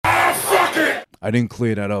I didn't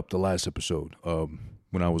clear that up the last episode.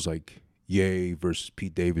 When I was like, Ye versus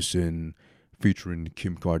Pete Davidson, featuring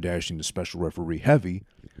Kim Kardashian, the special referee Heavy.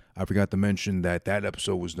 I forgot to mention that that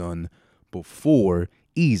episode was done before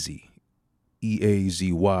Easy,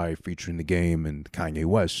 EAZY, featuring The Game and Kanye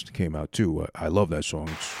West came out too. I love that song.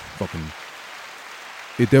 It's fucking.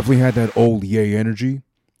 It definitely had that old Ye energy.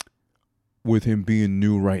 With him being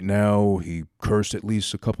new right now, he cursed at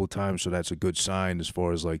least a couple of times, so that's a good sign as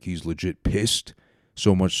far as like he's legit pissed.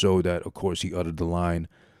 So much so that, of course, he uttered the line,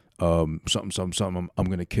 something. I'm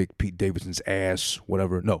gonna kick Pete Davidson's ass,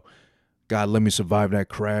 whatever. No, God, let me survive that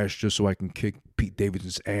crash just so I can kick Pete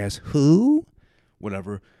Davidson's ass. Who?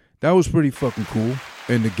 Whatever. That was pretty fucking cool.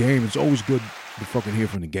 In the game, it's always good to fucking hear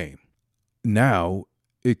from the game. Now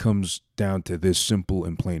it comes down to this simple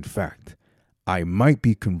and plain fact: I might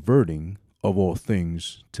be converting, of all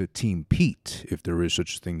things, to Team Pete, if there is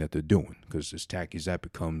such a thing that they're doing. Because as tacky as that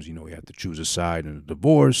becomes, you have to choose a side in a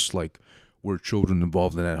divorce. Like, we're children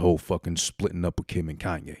involved in that whole fucking splitting up with Kim and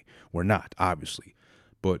Kanye. We're not, obviously.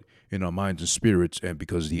 But in our minds and spirits, and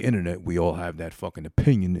because of the internet, we all have that fucking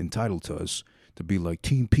opinion entitled to us to be like,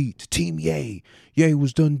 Team Pete, Team Ye. Ye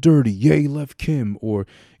was done dirty. Ye left Kim. Or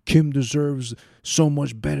Kim deserves so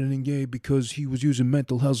much better than Ye because he was using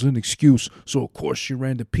mental health as an excuse. So, of course, she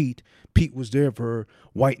ran to Pete. Pete was there for her,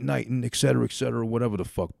 white knighting, etc., whatever the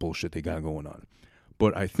fuck bullshit they got going on.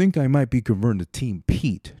 But I think I might be converting to Team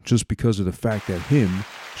Pete just because of the fact that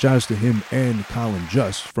shout outs to him and Colin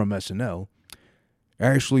Just from SNL,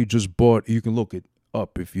 actually just bought, you can look it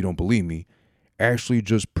up if you don't believe me, actually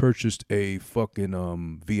just purchased a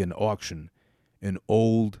fucking, via an auction, an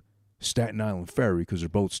old Staten Island ferry, because they're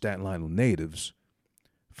both Staten Island natives,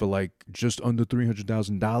 for like just under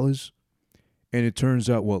 $300,000. And it turns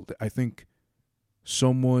out, well, I think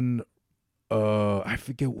someone, I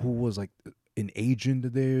forget who was, like an agent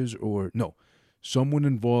of theirs, or no, someone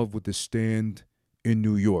involved with the Stand in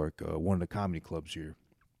New York, one of the comedy clubs here,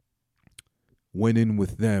 went in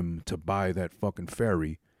with them to buy that fucking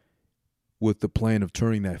ferry with the plan of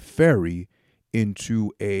turning that ferry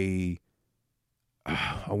into I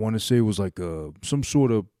want to say it was like some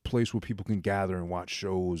sort of place where people can gather and watch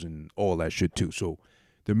shows and all that shit too. So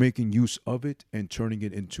they're making use of it and turning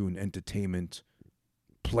it into an entertainment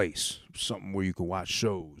place, something where you can watch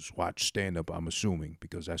shows, watch stand-up, I'm assuming,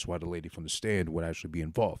 because that's why the lady from the Stand would actually be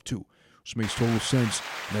involved too. Which makes total sense,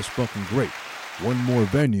 and that's fucking great. One more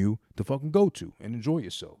venue to fucking go to and enjoy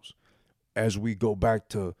yourselves. As we go back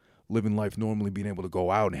to living life normally, being able to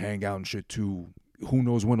go out and hang out and shit too, who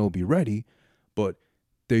knows when it'll be ready, but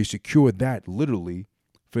they secured that literally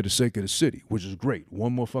for the sake of the city, which is great.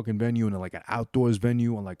 One more fucking venue, and like an outdoors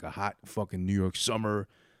venue on like a hot fucking New York summer,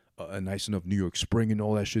 a nice enough New York spring and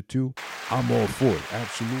all that shit too. I'm all for it,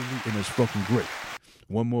 absolutely, and it's fucking great.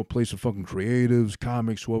 One more place for fucking creatives,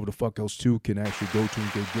 comics, whoever the fuck else too can actually go to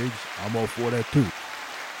and get gigs. I'm all for that too.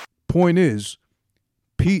 Point is,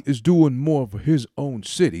 Pete is doing more for his own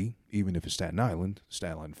city, even if it's Staten Island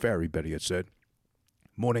Ferry, better yet said,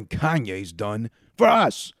 more than Kanye's done for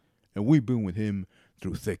us. And we've been with him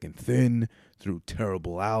through thick and thin, through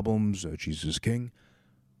terrible albums, Jesus King.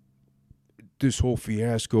 This whole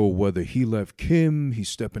fiasco, whether he left Kim, he's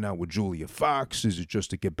stepping out with Julia Fox, is it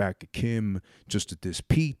just to get back at Kim, just to diss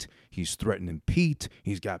Pete? He's threatening Pete.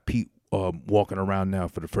 He's got Pete walking around now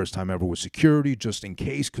for the first time ever with security, just in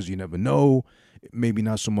case, because you never know. Maybe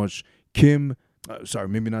not so much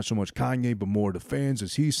maybe not so much Kanye, but more the fans,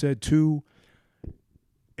 as he said too.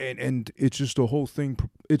 And it's just a whole thing.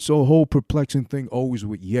 It's a whole perplexing thing always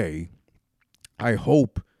with Ye. I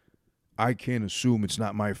hope, I can't assume, it's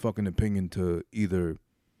not my fucking opinion to either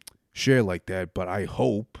share like that, but I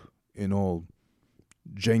hope, in all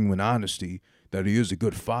genuine honesty, that he is a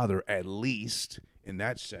good father, at least in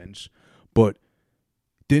that sense. But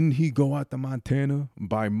didn't he go out to Montana,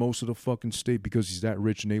 buy most of the fucking state because he's that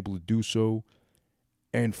rich and able to do so,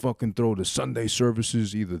 and fucking throw the Sunday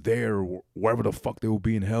services either there or wherever the fuck they were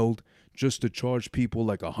being held, just to charge people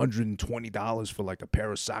like $120 for like a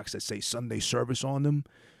pair of socks that say Sunday service on them?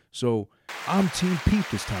 So I'm Team Pete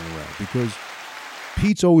this time around, because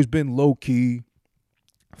Pete's always been low-key,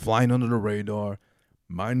 flying under the radar,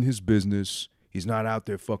 minding his business. He's not out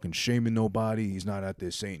there fucking shaming nobody. He's not out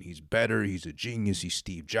there saying he's better, he's a genius, he's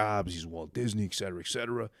Steve Jobs, he's Walt Disney, etc.,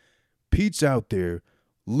 etc. Pete's out there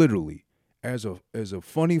literally as a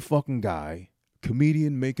funny fucking guy,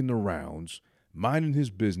 comedian making the rounds, minding his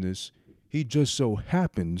business. He just so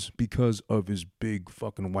happens, because of his big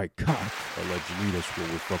fucking white cock, allegedly, that's what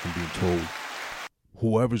we're fucking being told,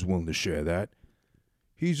 whoever's willing to share that,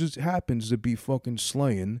 he just happens to be fucking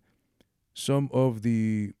slaying some of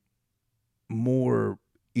the more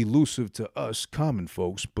elusive to us common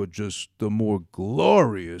folks, but just the more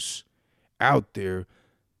glorious out there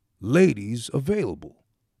ladies available.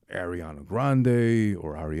 Ariana Grande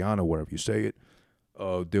or Ariana, whatever you say it.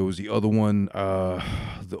 There was the other one,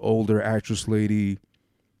 the older actress lady.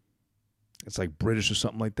 It's like British or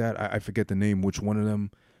something like that. I forget the name, which one of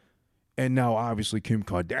them. And now, obviously, Kim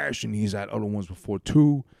Kardashian. He's had other ones before,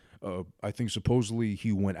 too. I think supposedly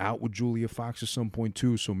he went out with Julia Fox at some point,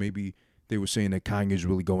 too. So maybe they were saying that Kanye's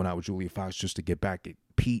really going out with Julia Fox just to get back at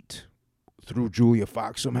Pete through Julia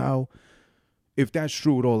Fox somehow. If that's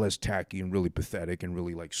true at all, that's tacky and really pathetic and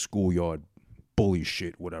really like schoolyard bully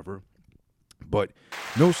shit, whatever. But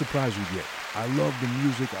no surprise with Ye. I love the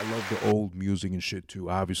music. I love the old music and shit, too,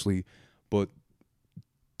 obviously. But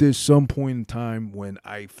there's some point in time when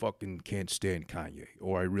I fucking can't stand Kanye,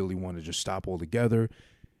 or I really want to just stop altogether.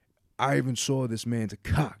 I even saw this man's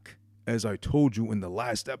cock, as I told you in the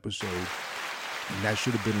last episode, and that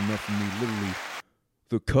should have been enough for me, literally,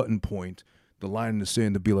 the cutting point, the line in the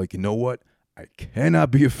sand to be like, you know what? I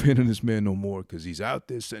cannot be a fan of this man no more because he's out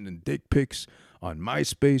there sending dick pics on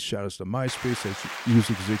MySpace. Shout outs to MySpace. That used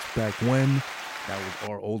to exist back when. That was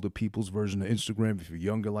our older people's version of Instagram. If you're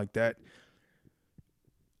younger like that,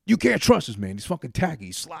 you can't trust this man. He's fucking tacky.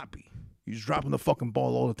 He's sloppy. He's dropping the fucking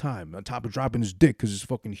ball all the time. On top of dropping his dick because he's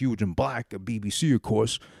fucking huge and black, a BBC, of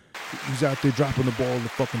course. He's out there dropping the ball all the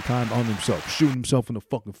fucking time on himself, shooting himself in the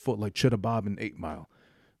fucking foot like Cheddar Bob in 8 Mile.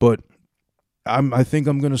 But I think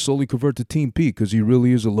I'm going to slowly convert to Team Pete because he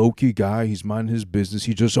really is a low-key guy. He's minding his business.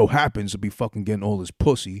 He just so happens to be fucking getting all this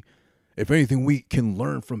pussy. If anything, we can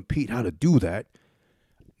learn from Pete how to do that.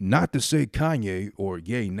 Not to say Kanye, or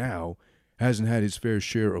Ye now, hasn't had his fair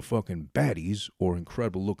share of fucking baddies or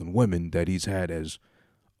incredible-looking women that he's had as,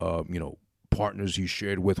 partners he's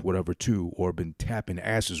shared with, whatever, too, or been tapping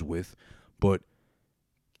asses with. But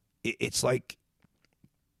it's like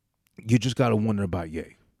you just got to wonder about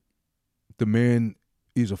Ye. The man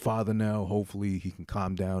is a father now. Hopefully he can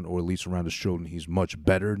calm down, or at least around his children, he's much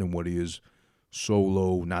better than what he is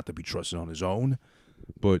solo, not to be trusted on his own.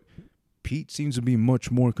 But Pete seems to be much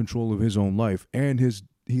more in control of his own life, and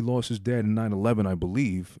he lost his dad in 9/11, I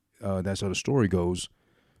believe. That's how the story goes.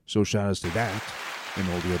 So shout outs to that, and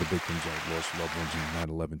all the other victims that lost loved ones in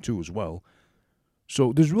 9/11 too as well.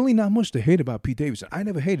 So there's really not much to hate about Pete Davidson. I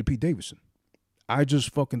never hated Pete Davidson. I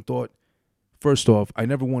just fucking thought, first off, I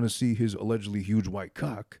never want to see his allegedly huge white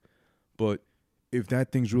cock, but if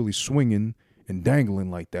that thing's really swinging and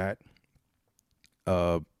dangling like that,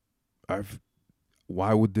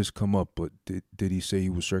 why would this come up? But did he say he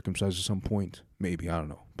was circumcised at some point? Maybe, I don't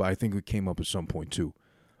know. But I think it came up at some point too.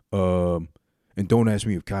 And don't ask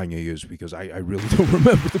me if Kanye is, because I really don't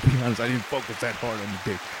remember, to be honest. I didn't focus that hard on the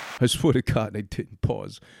dick. I swear to God, I didn't.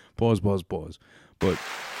 Pause. But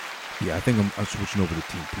yeah, I think I'm switching over to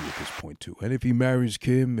Team P at this point too. And if he marries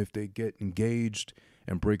Kim, if they get engaged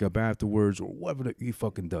and break up afterwards, or whatever he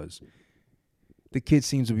fucking does, the kid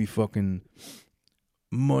seems to be fucking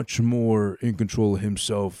much more in control of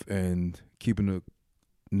himself and keeping a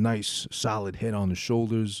nice, solid head on his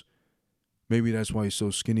shoulders. Maybe that's why he's so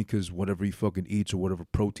skinny, because whatever he fucking eats or whatever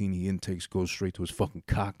protein he intakes goes straight to his fucking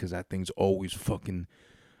cock, because that thing's always fucking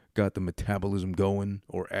got the metabolism going,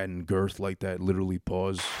 or adding girth like that, literally,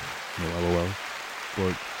 pause, LOL.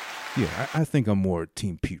 But yeah, I think I'm more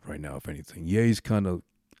Team Pete right now, if anything.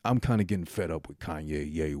 I'm kind of getting fed up with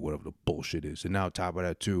Kanye, Ye, whatever the bullshit is. And now on top of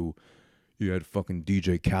that too, you had fucking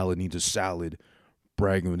DJ Khaled needs a salad,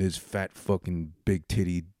 bragging with his fat fucking big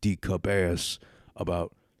titty D-cup ass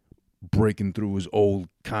about breaking through his old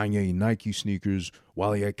Kanye Nike sneakers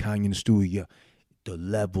while he had Kanye in the studio. The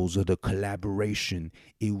levels of the collaboration,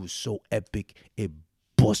 it was so epic. It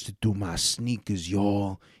busted through my sneakers,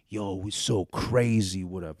 y'all. Yo, it was so crazy,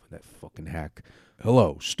 whatever. That fucking hack.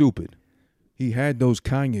 Hello, stupid. He had those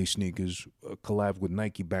Kanye sneakers collab with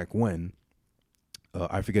Nike back when.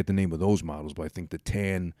 I forget the name of those models, but I think the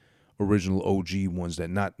tan original OG ones, that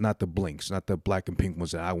not the blinks, not the black and pink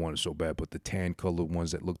ones that I wanted so bad, but the tan colored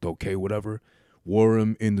ones that looked okay, whatever, wore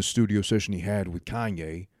him in the studio session he had with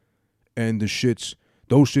Kanye. And those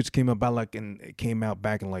shits came out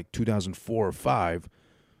back in like 2004 or 5.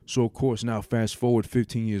 So of course now fast forward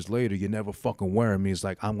 15 years later, you're never fucking wearing me. He's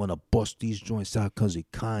like, I'm gonna bust these joints out because of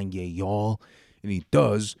Kanye, y'all. And he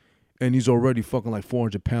does, and he's already fucking like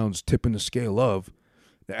 400 pounds, tipping the scale of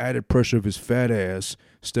the added pressure of his fat ass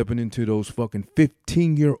stepping into those fucking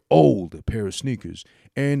 15-year-old pair of sneakers,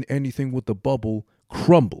 and anything with the bubble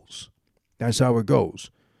crumbles. That's how it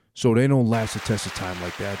goes. So they don't last the test of time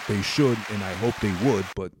like that. They should, and I hope they would,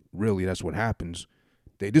 but really that's what happens.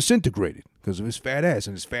 they disintegrated because of his fat ass,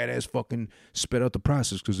 and his fat ass fucking sped out the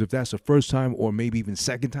process. Because if that's the first time or maybe even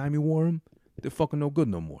second time you wore them, they're fucking no good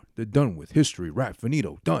no more. They're done with. History, rap,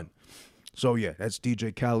 finito, done. So yeah, that's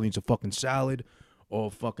DJ Khaled. Needs a fucking salad, or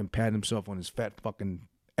fucking pat himself on his fat fucking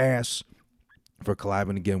ass for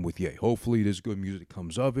collabing again with Ye. Hopefully this good music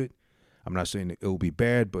comes of it. I'm not saying it'll be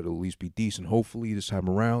bad, but it'll at least be decent, hopefully, this time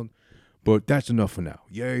around. But that's enough for now.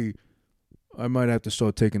 Ye, I might have to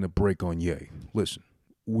start taking a break on Ye. Listen,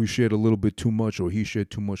 we shared a little bit too much, or he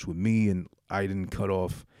shared too much with me, and I didn't cut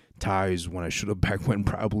off ties when I should have back when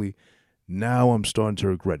probably. Now I'm starting to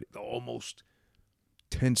regret it. Almost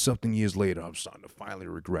 10-something years later, I'm starting to finally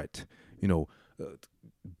regret.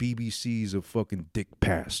 BBC's a fucking dick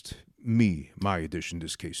past. My edition in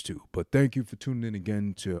this case too. But thank you for tuning in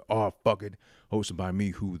again to Fuck It, hosted by me,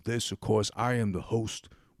 Who This. Of course, I am the host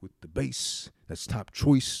with the bass. That's top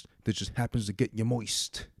choice. That just happens to get you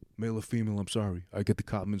moist. Male or female, I'm sorry. I get the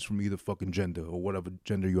compliments from either fucking gender or whatever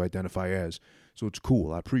gender you identify as. So it's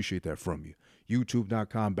cool. I appreciate that from you.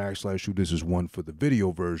 YouTube.com/Who This Is One for the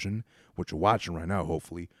video version, which you're watching right now,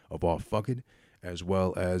 hopefully, of Fuck It, as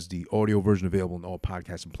well as the audio version available on all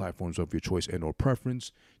podcasting platforms of your choice and or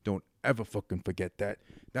preference. Don't ever fucking forget that.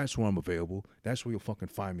 That's where I'm available. That's where you'll fucking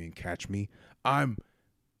find me and catch me. I'm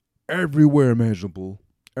everywhere imaginable,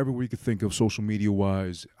 everywhere you can think of social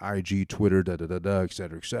media-wise, IG, Twitter,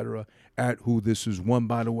 etc., at Who This Is One,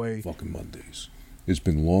 by the way. Fucking Mondays. It's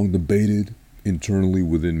been long debated internally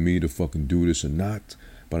within me to fucking do this or not,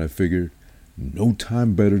 but I figured no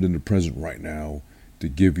time better than the present right now to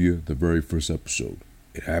give you the very first episode.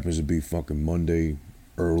 It happens to be fucking Monday,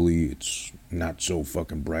 early. It's not so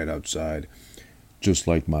fucking bright outside, just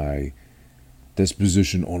like my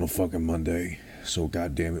disposition on a fucking Monday. So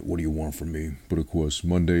goddamn it, what do you want from me? But of course,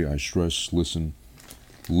 Monday, I stress, listen,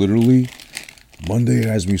 literally, Monday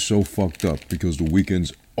has me so fucked up because the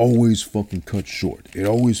weekends always fucking cut short. It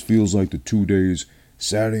always feels like the 2 days,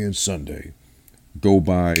 Saturday and Sunday, go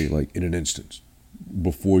by like in an instant.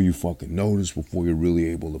 Before you fucking notice, before you're really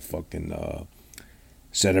able to fucking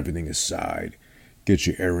set everything aside, get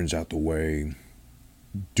your errands out the way,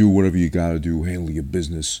 do whatever you gotta do, handle your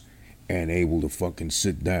business, and able to fucking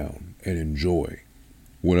sit down and enjoy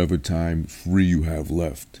whatever time free you have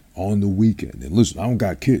left on the weekend. And listen, I don't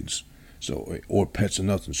got kids, so or pets or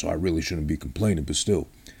nothing, so I really shouldn't be complaining, but still,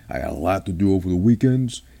 I got a lot to do over the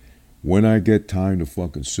weekends. When I get time to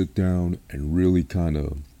fucking sit down and really kind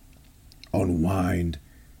of unwind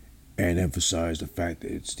and emphasize the fact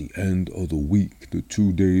that it's the end of the week, the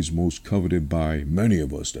 2 days most coveted by many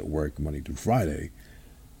of us that work Monday through Friday,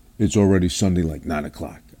 it's already Sunday like 9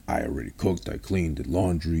 o'clock. I already cooked, I cleaned, did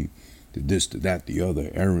laundry, did this, did that, the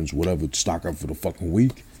other, errands, whatever, stock up for the fucking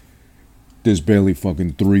week. There's barely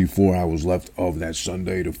fucking 3-4 hours left of that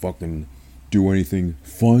Sunday to fucking do anything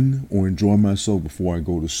fun or enjoy myself before I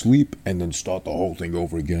go to sleep and then start the whole thing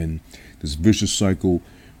over again. This vicious cycle,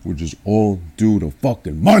 which is all due to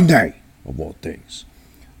fucking Monday, of all things.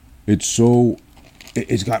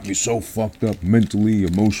 It's got me so fucked up mentally,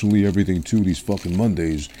 emotionally, everything too, these fucking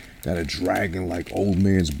Mondays that are dragging like old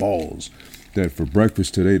man's balls. That for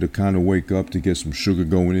breakfast today, to kind of wake up to get some sugar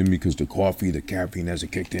going in because the caffeine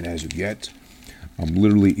hasn't kicked in as of yet. I'm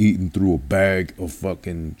literally eating through a bag of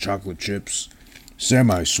fucking chocolate chips,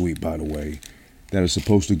 semi-sweet by the way, that are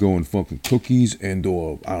supposed to go in fucking cookies and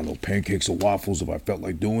or, I don't know, pancakes or waffles if I felt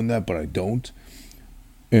like doing that, but I don't.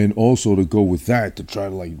 And also to go with that, to try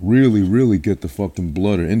to like really, really get the fucking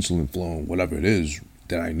blood or insulin flowing, whatever it is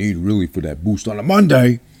that I need really for that boost on a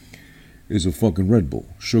Monday, is a fucking Red Bull.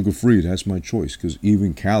 Sugar-free, that's my choice, because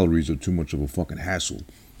even calories are too much of a fucking hassle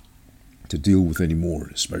to deal with anymore,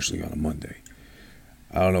 especially on a Monday.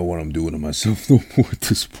 I don't know what I'm doing to myself no more at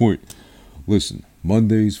this point. Listen,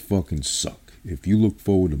 Mondays fucking suck. If you look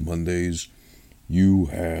forward to Mondays, you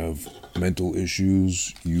have mental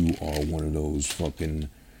issues. You are one of those fucking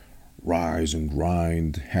rise and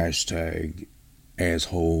grind hashtag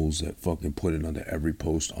assholes that fucking put it under every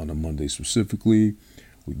post on a Monday specifically.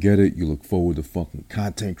 We get it. You look forward to fucking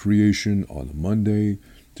content creation on a Monday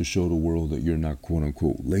to show the world that you're not quote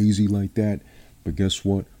unquote lazy like that. But guess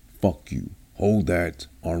what? Fuck you. Hold that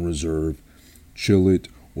on reserve. Chill it.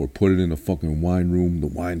 Or put it in a fucking wine room, the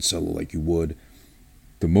wine cellar like you would.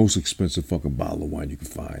 The most expensive fucking bottle of wine you can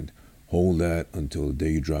find. Hold that until the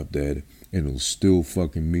day you drop dead. And it'll still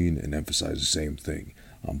fucking mean and emphasize the same thing.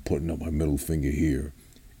 I'm putting up my middle finger here.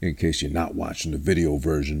 In case you're not watching the video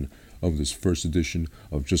version of this first edition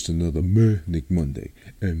of just another Manic Monday.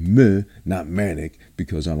 And meh, not manic,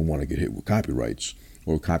 because I don't want to get hit with copyrights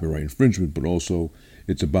or copyright infringement. But also,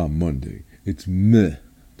 it's about Monday. It's meh,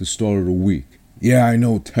 the start of the week. Yeah, I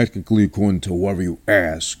know technically according to whoever you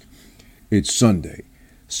ask, it's Sunday.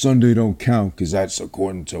 Sunday don't count because that's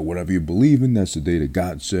according to whatever you believe in. That's the day that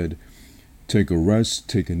God said, take a rest,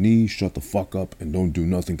 take a knee, shut the fuck up, and don't do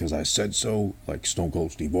nothing because I said so, like Stone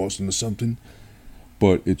Cold Steve Austin or something.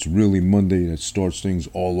 But it's really Monday that starts things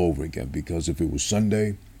all over again, because if it was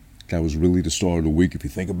Sunday, that was really the start of the week. If you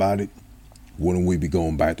think about it, wouldn't we be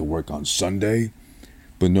going back to work on Sunday?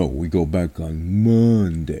 But no, we go back on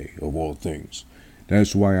Monday, of all things.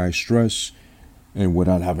 That's why I stress, and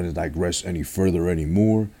without having to digress any further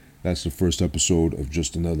anymore, that's the first episode of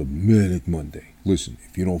just another Manic Monday. Listen,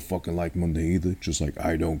 if you don't fucking like Monday either, just like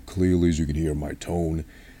I don't, clearly as you can hear my tone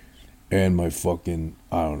and my fucking,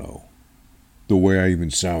 I don't know, the way I even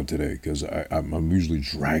sound today, because I'm usually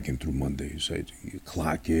dragging through Mondays. You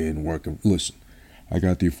clock in, working. Listen, I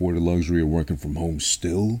got the afforded luxury of working from home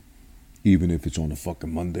still, even if it's on a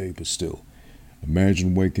fucking Monday, but still.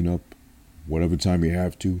 Imagine waking up whatever time you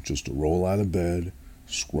have to, just to roll out of bed,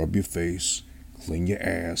 scrub your face, clean your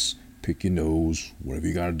ass, pick your nose, whatever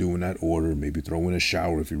you gotta do in that order, maybe throw in a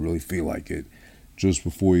shower if you really feel like it, just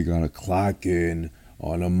before you gotta clock in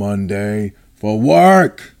on a Monday for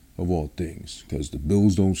work, of all things, because the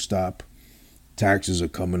bills don't stop. Taxes are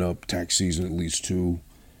coming up, tax season at least too,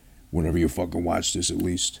 whenever you fucking watch this at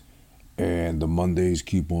least, and the Mondays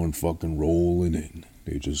keep on fucking rolling in.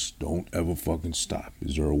 They just don't ever fucking stop.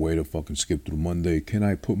 Is there a way to fucking skip through Monday? Can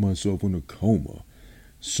I put myself in a coma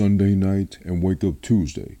Sunday night and wake up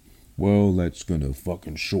Tuesday? Well, that's gonna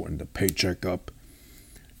fucking shorten the paycheck up.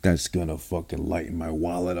 That's gonna fucking lighten my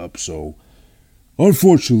wallet up. So,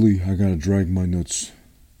 unfortunately, I gotta drag my nuts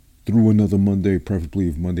through another Monday. Preferably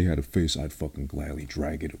if Monday had a face, I'd fucking gladly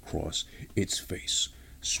drag it across its face.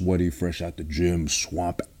 Sweaty, fresh out the gym,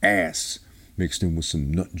 swamp ass, mixed in with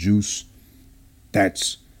some nut juice.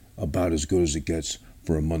 That's about as good as it gets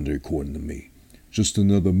for a Monday according to me. Just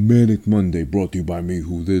another Manic Monday brought to you by me,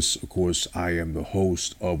 Who This. Of course, I am the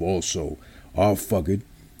host of also Fuck It.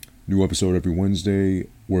 New episode every Wednesday,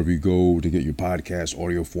 wherever you go to get your podcast,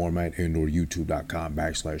 audio format, and or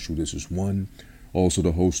youtube.com/Who This Is One. Also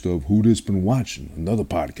the host of Who This Been Watching, another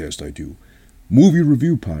podcast I do. Movie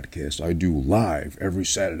review podcast I do live every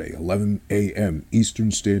Saturday, 11 a.m.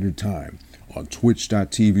 Eastern Standard Time on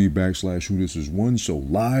twitch.tv/Who This Is One. So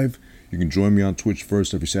live, you can join me on Twitch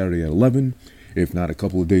first every Saturday at 11. If not, a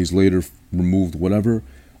couple of days later, removed whatever,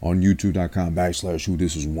 on youtube.com/Who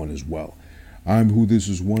This Is One as well. I'm Who This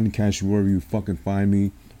Is One. Catch me wherever you fucking find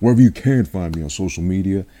me, wherever you can find me on social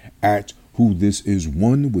media, at Who This Is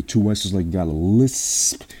One, with two S's, like you got a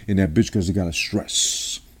lisp in that bitch because you got to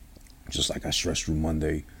stress. Just like I stressed through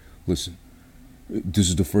Monday. Listen, this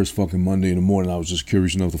is the first fucking Monday in the morning. I was just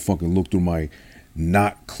curious enough to fucking look through my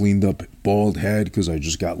not cleaned up bald head because I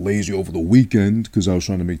just got lazy over the weekend because I was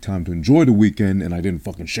trying to make time to enjoy the weekend, and I didn't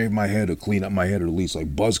fucking shave my head or clean up my head, or at least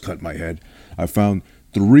like buzz cut my head. I found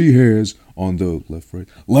 3 hairs on the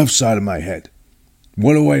left side of my head.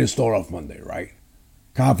 What a way to start off Monday, right?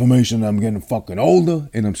 Confirmation that I'm getting fucking older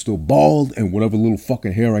and I'm still bald, and whatever little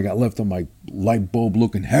fucking hair I got left on my light bulb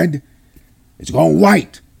looking head, it's gone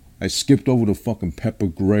white. I skipped over the fucking pepper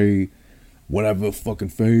gray, whatever fucking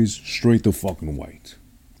phase, straight to fucking white.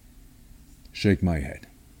 Shake my head.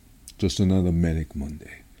 Just another Manic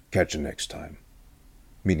Monday. Catch you next time.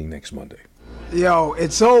 Meaning next Monday. Yo,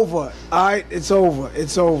 it's over. All right, it's over.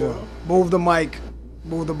 It's over. Move the mic.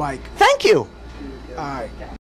 Move the mic. Thank you. All right.